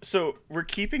 So we're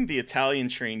keeping the Italian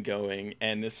train going,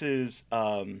 and this is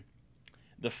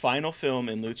the final film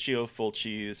in Lucio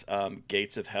Fulci's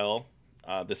Gates of Hell.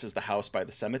 This is The House by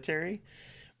the Cemetery,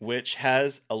 which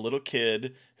has a little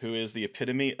kid who is the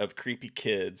epitome of creepy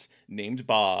kids named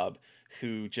Bob,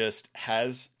 who just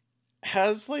has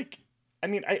like, I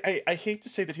mean, I hate to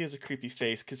say that he has a creepy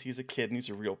face because he's a kid and he's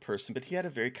a real person, but he had a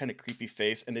very kind of creepy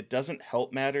face, and it doesn't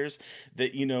help matters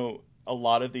that, a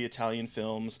lot of the Italian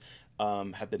films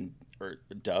have been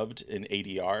dubbed in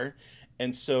ADR,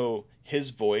 and so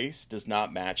his voice does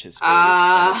not match his face,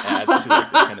 and it adds to like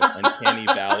the kind of uncanny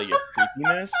valley of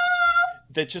creepiness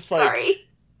that just like... Sorry.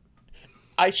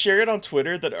 I shared on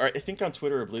Twitter I think on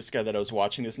Twitter or Blue Sky that I was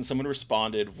watching this, and someone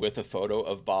responded with a photo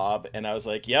of Bob, and I was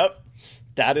like, yep,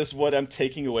 that is what I'm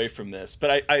taking away from this.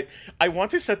 But I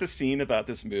want to set the scene about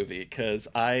this movie because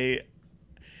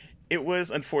it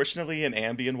was unfortunately an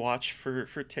Ambien watch for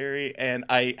Terry, and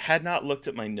I had not looked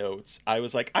at my notes. I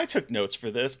was like, I took notes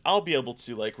for this. I'll be able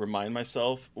to like remind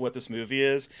myself what this movie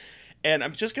is. And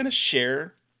I'm just going to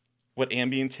share what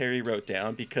Ambien Terry wrote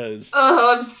down because...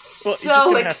 Oh, I'm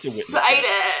so excited.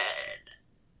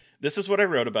 This is what I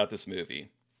wrote about this movie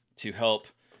to help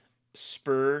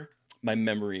spur my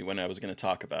memory when I was going to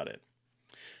talk about it.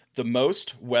 The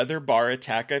most weather bar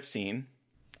attack I've seen.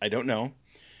 I don't know.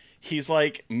 He's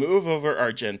like, move over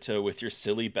Argento with your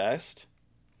silly best.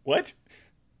 What?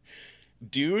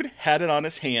 Dude had it on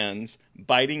his hands,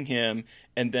 biting him,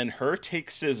 and then her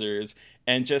take scissors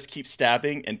and just keep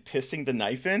stabbing and pissing the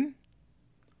knife in?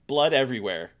 Blood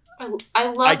everywhere. I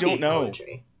love I don't know.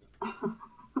 Poetry.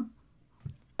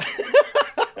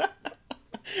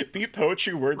 Beat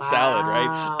poetry, word salad,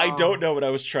 right? I don't know what I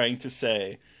was trying to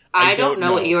say. I don't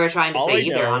know what you were trying to say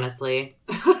either, honestly.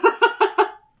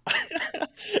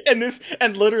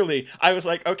 And literally, I was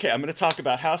like, okay, I'm going to talk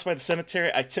about House by the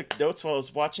Cemetery. I took notes while I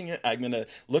was watching it. I'm going to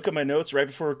look at my notes right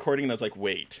before recording, and I was like,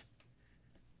 wait,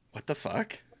 what the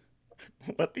fuck?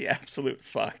 What the absolute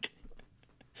fuck?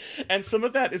 And some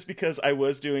of that is because I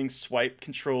was doing swipe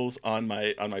controls on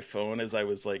my phone as I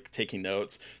was like taking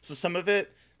notes. So some of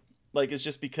it like is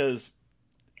just because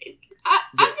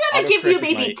I'm gonna give you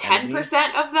maybe 10% of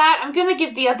that. I'm gonna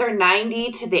give the other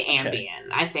 90 to the Ambien. Okay.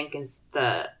 I think is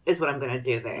what I'm gonna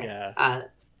do there. Yeah.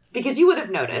 Because you would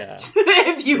have noticed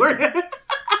if you were.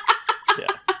 Yeah.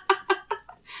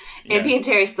 Ambien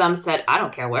Terry's thumb said, "I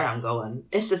don't care where I'm going.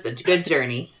 It's just a good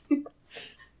journey."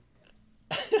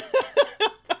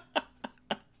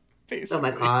 Basically. Oh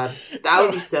my god, that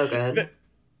would be so good.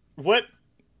 What?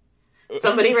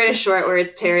 Somebody write a short where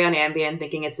it's Terry on Ambien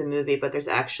thinking it's a movie, but there's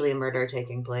actually a murder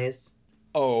taking place.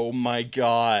 Oh my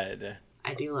god.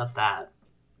 I do love that.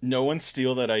 No one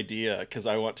steal that idea, because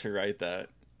I want to write that.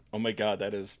 Oh my god,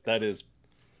 that is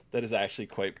actually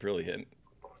quite brilliant.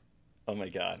 Oh my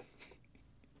god.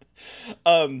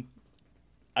 I'm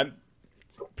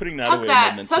putting that away in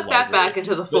my mental library. Tuck that back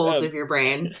into the folds of your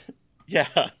brain.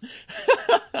 Yeah.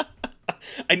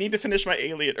 I need to finish my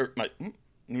Alien, or my...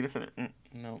 Need to finish.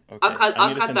 No, okay.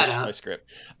 I'll cut that out. My script.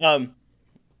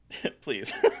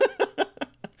 Please.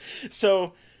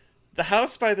 So, The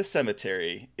House by the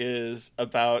Cemetery is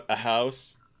about a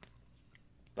house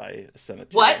by a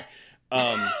cemetery. What?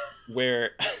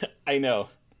 Where I know,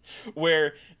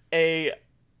 where an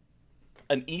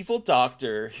evil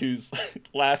doctor whose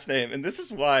last name, and this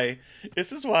is why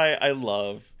I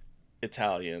love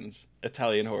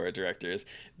Italian horror directors.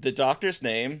 The doctor's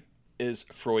name is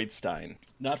Freudstein.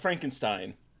 Not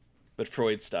Frankenstein, but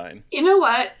Freudstein. You know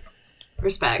what?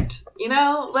 Respect.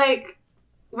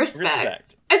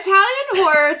 Respect. Italian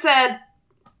horror said,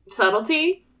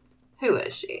 subtlety? Who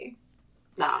is she?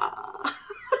 Nah.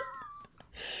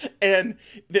 And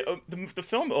the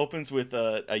film opens with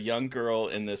a young girl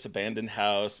in this abandoned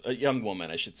house, a young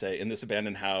woman, I should say, in this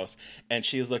abandoned house, and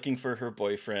she is looking for her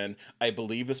boyfriend. I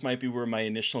believe this might be where my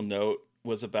initial note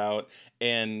was about,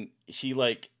 and she's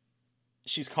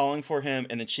calling for him,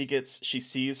 and then she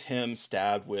sees him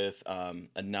stabbed with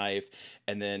a knife,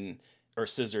 and then or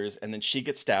scissors, and then she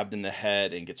gets stabbed in the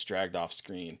head and gets dragged off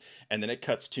screen. And then it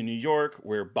cuts to New York,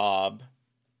 where Bob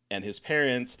and his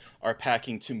parents are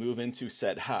packing to move into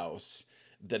said house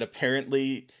that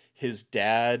apparently his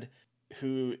dad,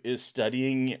 who is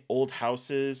studying old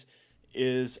houses,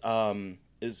 is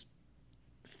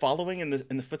following in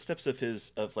the footsteps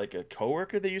of like a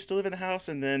coworker that used to live in the house,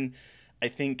 and then I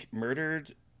think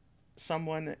murdered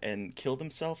someone and killed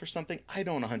himself or something. I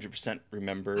don't 100%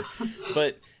 remember,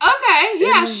 but okay,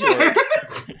 yeah, sure.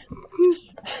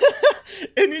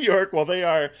 In New York, while they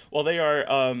are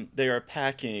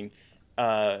packing,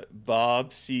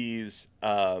 Bob sees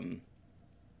a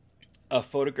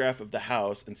photograph of the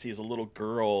house and sees a little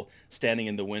girl standing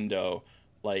in the window,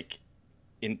 like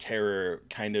in terror,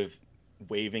 kind of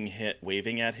waving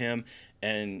at him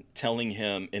and telling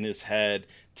him in his head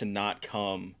to not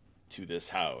come to this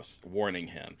house, warning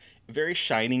him. Very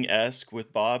Shining-esque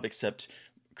with Bob, except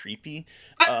creepy.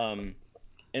 And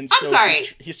so I'm sorry.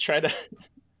 He's trying to.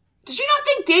 Did you not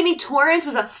think Danny Torrance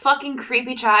was a fucking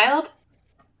creepy child?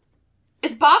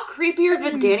 Is Bob creepier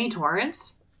than Danny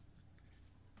Torrance?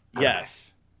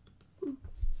 Yes.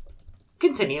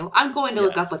 Continue. I'm going to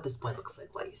look up what this boy looks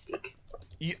like while you speak.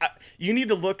 You need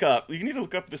to look up. You need to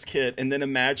look up this kid and then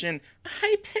imagine a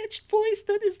high-pitched voice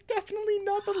that is definitely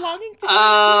not belonging to.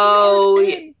 Oh,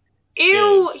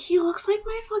 ew! He looks like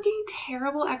my fucking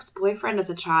terrible ex-boyfriend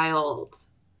as a child.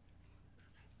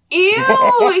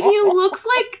 Ew! He looks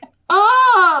like.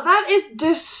 Oh, that is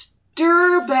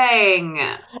disturbing.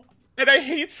 And I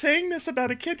hate saying this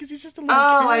about a kid because he's just a little kid.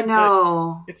 Oh, I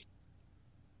know.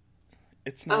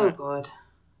 It's not. Oh god.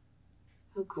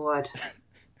 Oh god.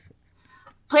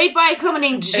 Played by a woman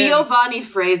named Giovanni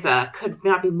Freza. Could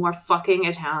not be more fucking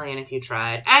Italian if you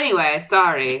tried. Anyway,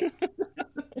 sorry.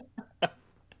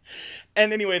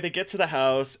 And anyway, they get to the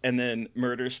house, and then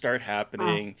murders start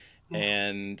happening,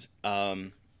 and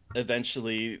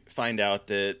eventually find out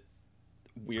that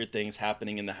weird things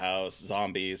happening in the house,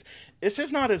 zombies. This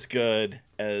is not as good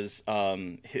as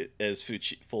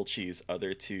Fulci's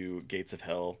other two Gates of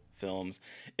Hell films.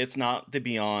 It's not The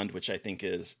Beyond, which I think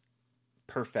is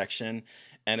perfection,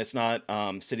 and it's not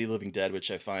City of the Living Dead,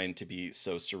 which I find to be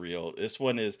so surreal. This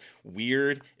one is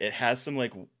weird. It has some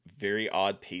like very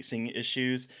odd pacing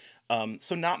issues.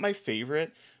 So not my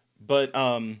favorite, but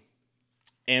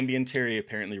Ambien Terry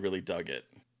apparently really dug it.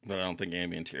 But I don't think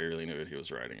Ambien Terry really knew what he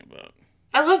was writing about.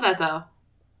 I love that though.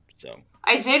 So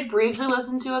I did briefly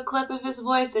listen to a clip of his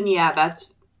voice, and yeah,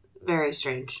 that's very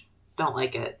strange. Don't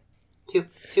like it. Too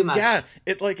much. Yeah,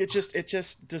 it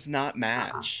just does not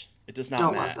match. It does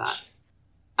not match. Love that.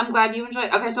 I'm glad you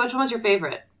enjoyed. Okay, so which one was your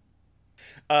favorite?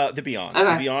 The Beyond.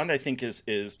 Okay. The Beyond, I think, is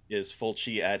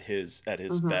Fulci at his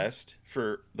best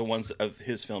for the ones of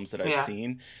his films that I've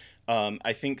seen.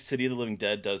 I think City of the Living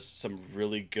Dead does some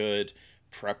really good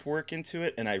prep work into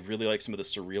it, and I really like some of the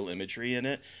surreal imagery in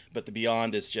it. But The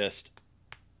Beyond is just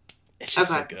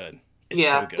so good. It's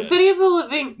so good. The City of the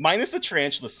Living... Minus the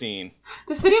tarantula scene.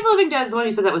 The City of the Living Dead is the one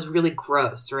you said that was really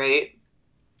gross, right?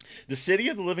 The City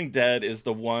of the Living Dead is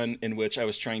the one in which I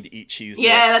was trying to eat cheese.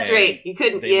 Yeah, that's right. You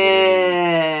couldn't...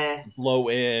 Yeah. Blow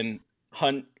in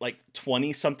like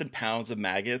 20-something pounds of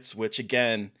maggots, which,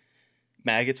 again,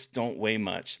 maggots don't weigh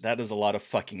much. That is a lot of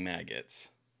fucking maggots.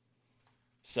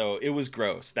 So it was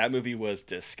gross. That movie was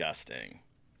disgusting.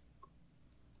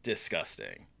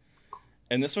 Disgusting.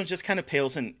 And this one just kind of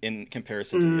pales in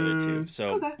comparison to the other two.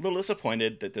 So a little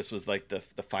disappointed that this was like the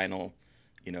final,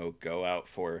 go out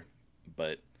for.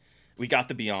 But we got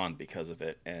The Beyond because of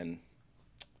it. And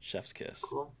chef's kiss.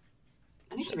 Cool.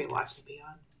 I need to rewatch The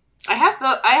Beyond.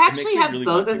 I actually have really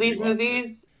both of these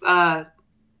movies, the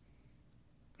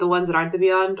ones that aren't The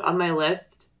Beyond, on my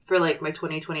list for like my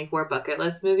 2024 bucket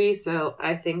list movie. So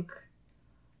I think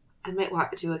I might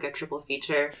do like a triple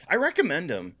feature. I recommend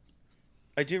them.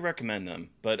 I do recommend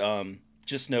them, but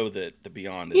just know that The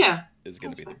Beyond is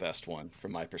going to be the best one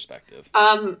from my perspective.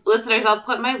 Listeners, I'll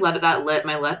put my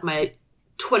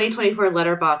 2024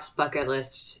 Letterboxd bucket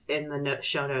list in the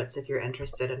show notes if you're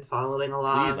interested in following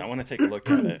along. Please, I want to take a look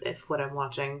at it. If what I'm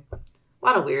watching, a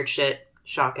lot of weird shit.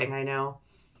 Shocking, I know.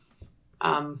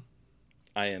 I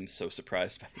am so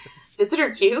surprised by this.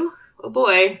 Visitor Q? Oh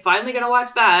boy, finally gonna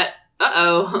watch that.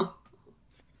 Uh-oh.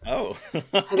 Oh.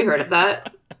 Have you heard of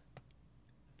that?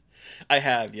 I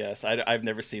have, yes. I've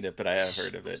never seen it, but I have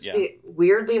heard of it. Yeah.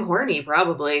 Weirdly horny,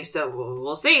 probably. So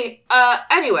we'll see.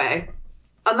 Anyway,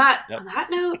 on that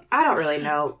note, I don't really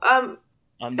know.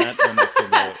 On that wonderful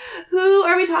note, who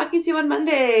are we talking to on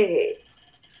Monday?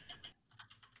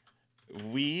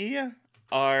 We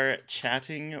are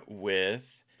chatting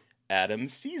with Adam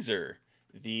Caesar,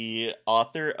 the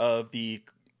author of the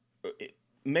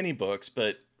many books,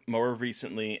 but more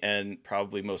recently and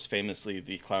probably most famously,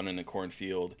 the Clown in a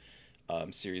Cornfield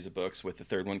series of books, with the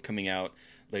third one coming out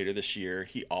later this year.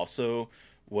 He also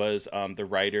was the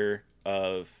writer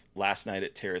of Last Night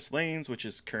at Terrace Lanes, which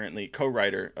is currently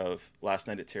co-writer of Last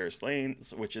Night at Terrace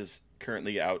Lanes, which is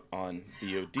currently out on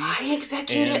VOD. I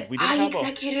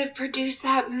executive produced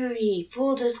that movie.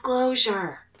 Full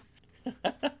disclosure.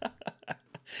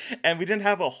 And we didn't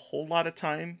have a whole lot of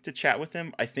time to chat with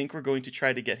him. I think we're going to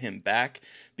try to get him back,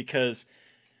 because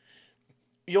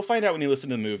you'll find out when you listen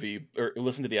to the movie or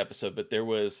listen to the episode, but there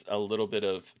was a little bit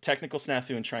of technical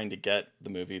snafu in trying to get the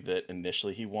movie that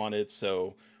initially he wanted.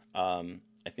 So I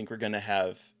think we're going to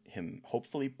have him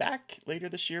hopefully back later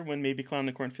this year when maybe Clown in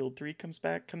the Cornfield 3 comes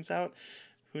out.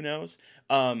 Who knows?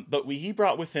 But he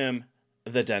brought with him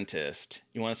The Dentist.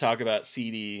 You want to talk about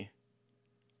seedy,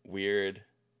 weird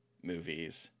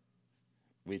movies?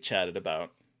 We chatted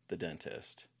about The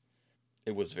Dentist.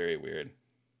 It was very weird.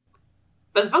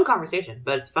 But it's a fun conversation,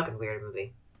 but it's a fucking weird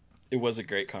movie. It was a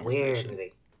great conversation. Weird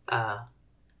movie.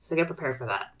 So get prepared for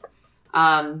that.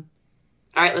 All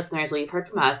right, listeners, well, you've heard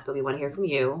from us, but we want to hear from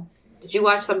you. Did you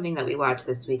watch something that we watched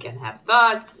this week and have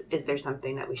thoughts? Is there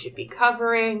something that we should be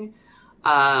covering?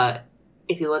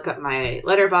 If you look up my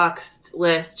Letterboxd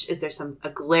list, is there a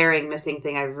glaring missing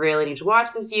thing I really need to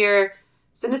watch this year?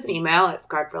 Send us an email at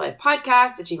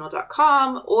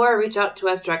scarredforlifepodcast@gmail.com or reach out to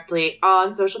us directly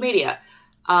on social media.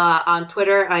 On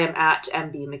Twitter, I am at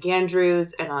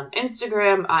mbmcandrews, and on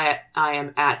Instagram, I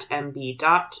am at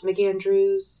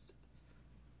mb.mcandrews.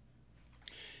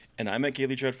 And I'm at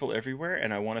Gaily Dreadful everywhere,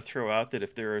 and I want to throw out that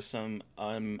if there are some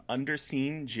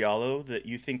underseen giallo that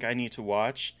you think I need to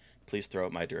watch, please throw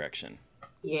it my direction.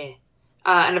 Yeah.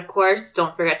 And of course,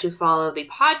 don't forget to follow the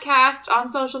podcast on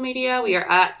social media. We are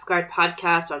at Scarred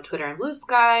Podcast on Twitter and Blue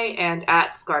Sky, and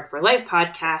at Scarred for Life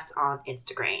Podcast on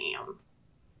Instagram.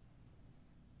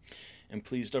 And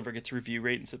please don't forget to review,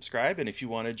 rate, and subscribe. And if you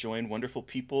want to join wonderful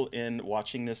people in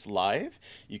watching this live,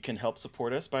 you can help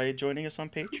support us by joining us on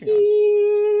Patreon.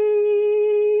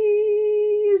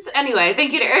 Anyway,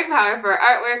 thank you to Eric Power for our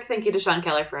artwork. Thank you to Sean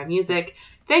Keller for our music.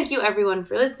 Thank you, everyone,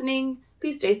 for listening.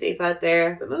 Please stay safe out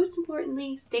there. But most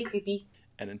importantly, stay creepy.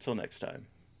 And until next time.